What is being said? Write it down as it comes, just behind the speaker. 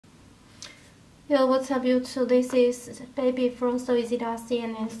Yo, what's up YouTube? This is Baby from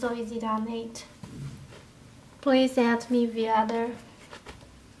soleyeezy.cn and soleyeezy.net. Please add me via the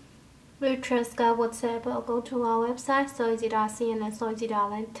wechat, Skype, WhatsApp, or go to our website soleyeezy.cn and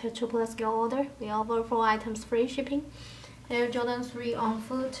soleyeezy.net to place your order. We offer 4 items free shipping. Air Jordan 3 on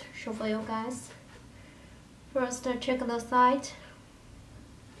foot. Show for you guys. First, check the site.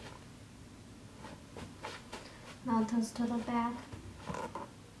 Now turn to the back.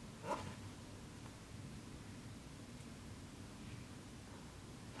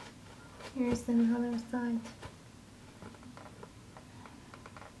 Here's another side.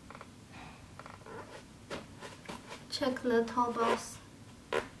 Check the toe box.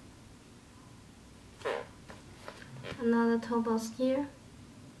 Another toe box here.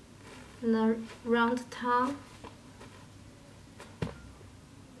 And the round tongue.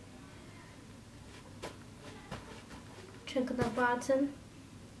 Check the button.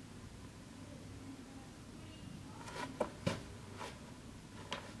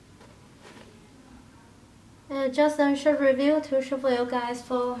 Just a short review to show for you guys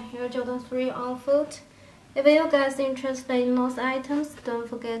for Air Jordan 3 on foot. If you guys interested in those items, don't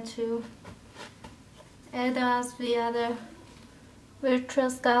forget to add us via the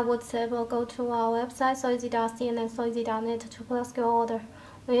wechat, Skype, WhatsApp, or go to our website soleyeezy.cn and soleyeezy.net to place your order.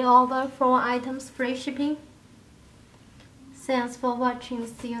 We offer 4 items free shipping. Thanks for watching.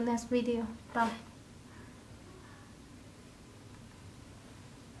 See you next video. Bye.